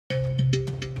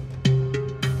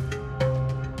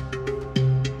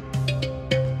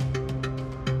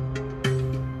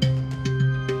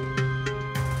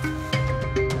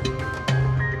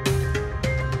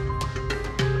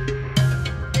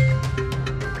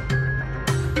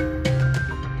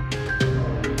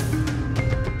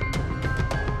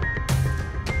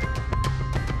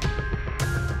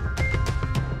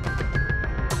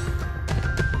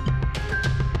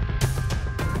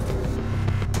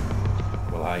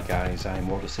Hi guys, I'm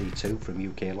Mortice from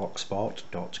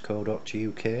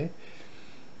uklocksport.co.uk.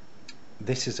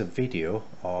 This is a video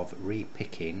of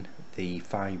repicking the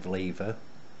 5 lever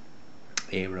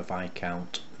Era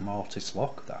Viscount Mortice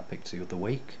lock that I picked the other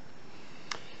week.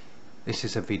 This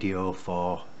is a video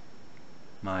for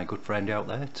my good friend out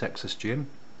there, Texas Jim.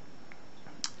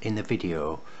 In the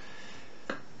video,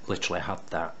 literally had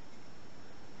that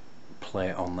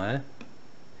plate on there,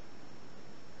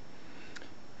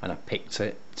 and I picked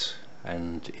it,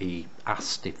 and he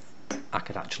asked if I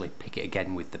could actually pick it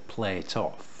again with the plate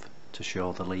off to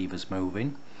show the levers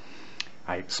moving.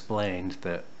 I explained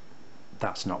that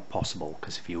that's not possible,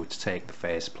 because if you were to take the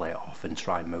faceplate off and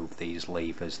try and move these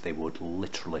levers, they would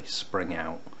literally spring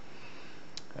out,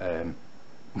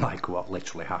 like what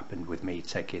literally happened with me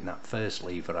taking that first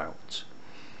lever out.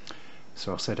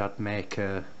 So I said I'd make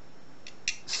a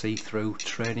see-through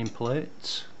training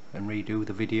plate and redo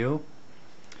the video.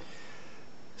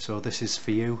 So this is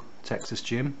for you, Texas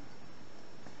Jim.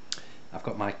 I've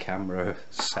got my camera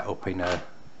set up in a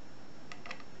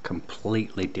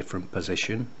completely different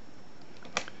position.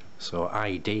 So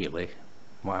ideally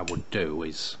what I would do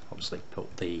is obviously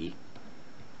put the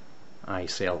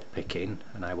ICL pick in,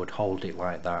 and I would hold it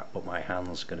like that, but my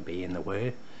hand's going to be in the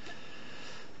way.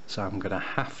 So I'm going to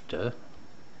have to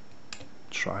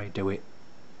try do it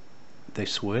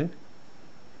this way.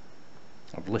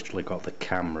 I've literally got the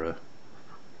camera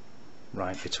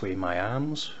right between my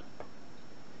arms.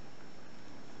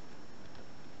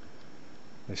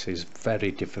 This is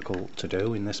very difficult to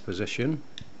do in this position.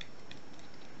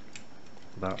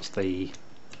 That's the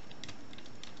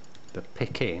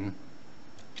pick in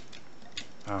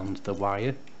and the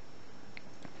wire.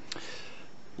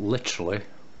 Literally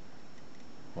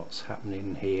what's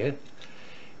happening here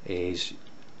is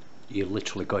you're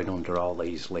literally going under all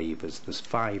these levers. There's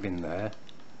 5 in there.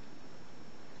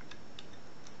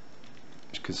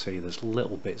 As you can see, there's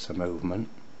little bits of movement.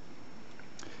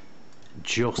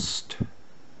 Just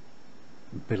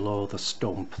below the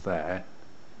stump there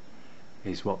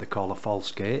is what they call a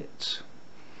false gate.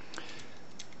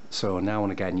 So now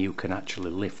and again you can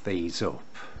actually lift these up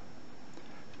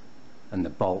and the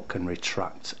bolt can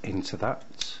retract into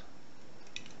that.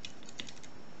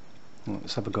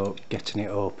 Let's have a go at getting it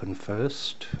open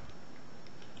first.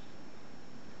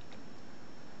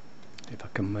 If I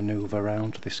can manoeuvre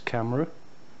around this camera.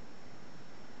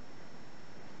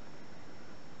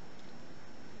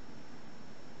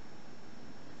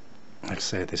 Like I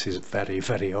say, this is very,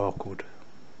 very awkward.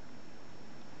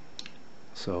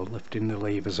 So lifting the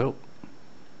levers up.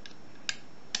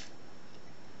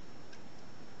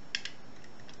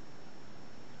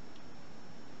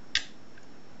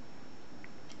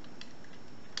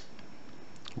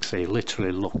 See,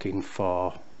 literally looking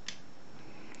for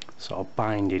sort of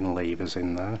binding levers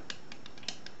in there.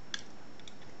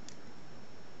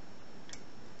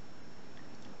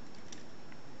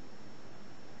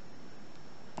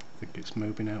 I think it's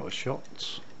moving out of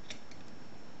shots.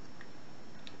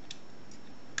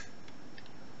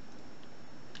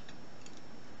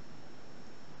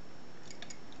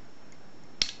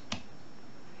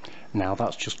 Now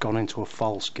that's just gone into a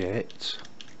false gate.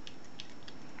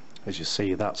 As you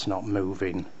see, that's not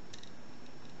moving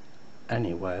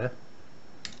anywhere.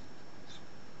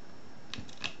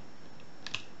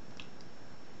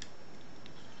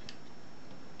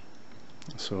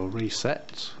 So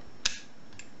reset,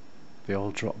 they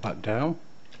all drop back down,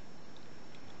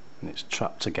 and it's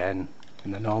trapped again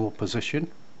in the normal position.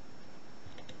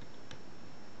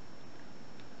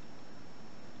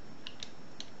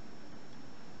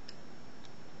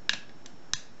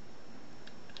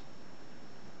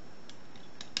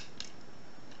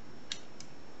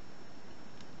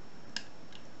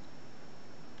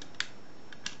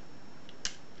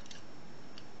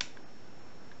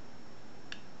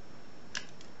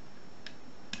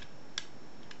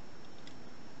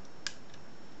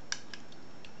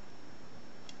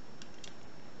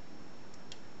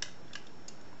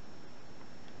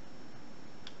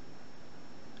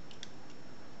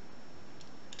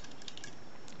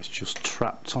 It's just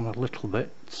trapped on a little bit.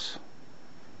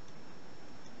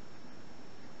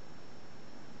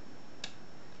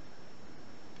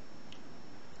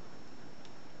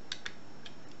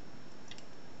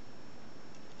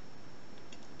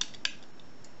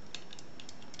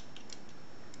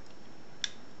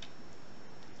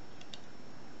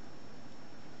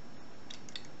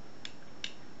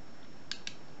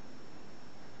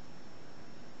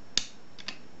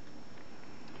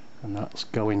 And that's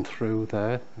going through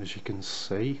there, as you can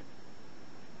see,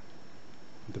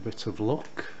 with a bit of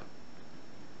luck.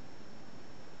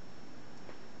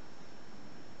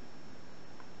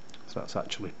 So that's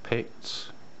actually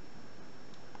picked.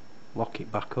 Lock it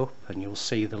back up and you'll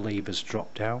see the levers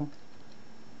drop down.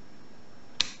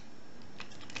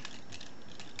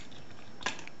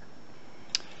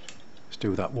 Let's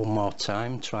do that one more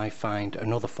time. Try find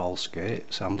another false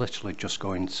gate. So I'm literally just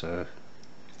going to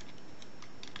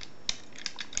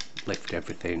lift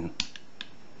everything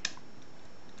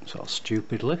sort of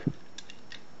stupidly.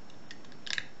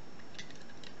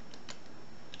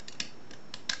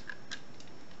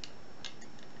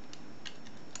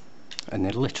 And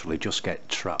they literally just get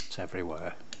trapped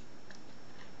everywhere.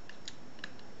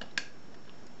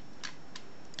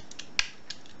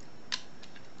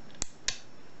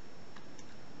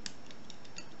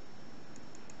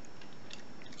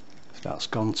 So that's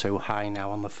gone too high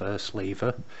now on the first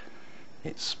lever.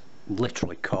 It's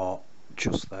literally caught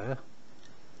just there.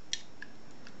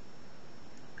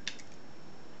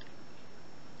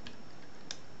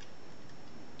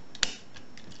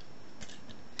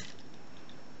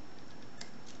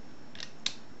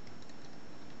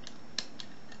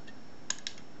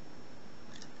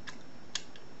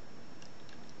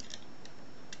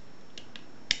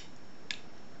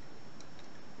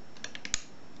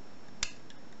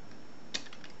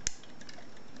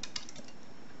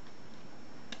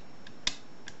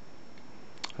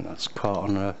 And that's caught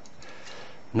on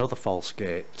another false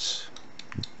gate.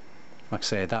 Like I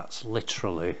say, that's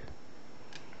literally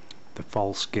the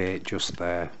false gate just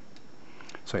there.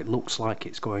 So it looks like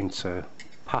it's going to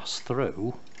pass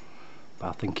through, but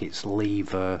I think it's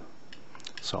lever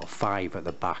sort of 5 at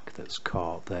the back that's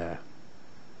caught there.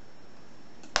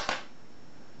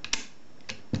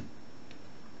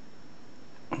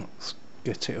 Let's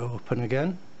get it open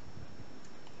again.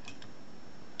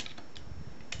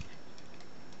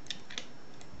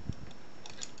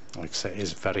 Like I say, it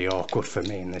is very awkward for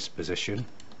me in this position,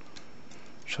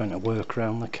 trying to work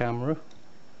around the camera.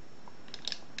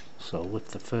 So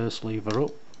lift the first lever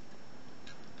up.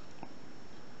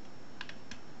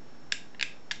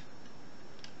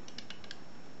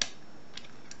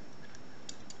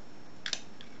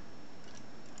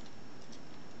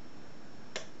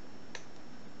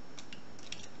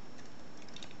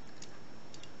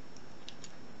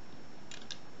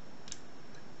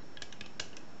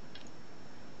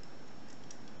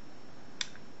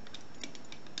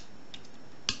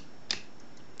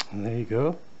 And there you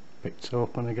go, picked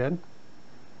open again.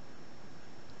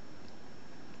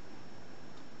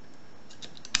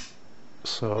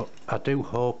 So I do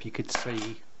hope you could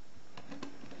see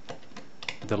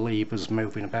the levers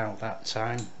moving about that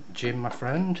time, Jim, my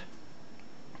friend.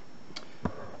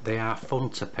 They are fun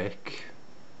to pick.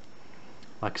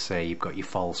 Like I say, you've got your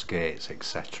false gates,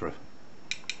 etc.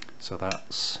 So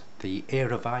that's the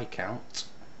Era Viscount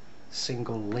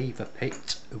single lever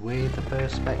picked with a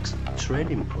Perspex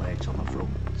training plate on the front.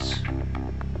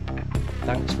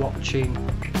 Thanks for watching,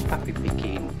 happy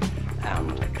picking,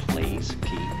 and please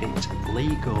keep it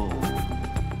legal.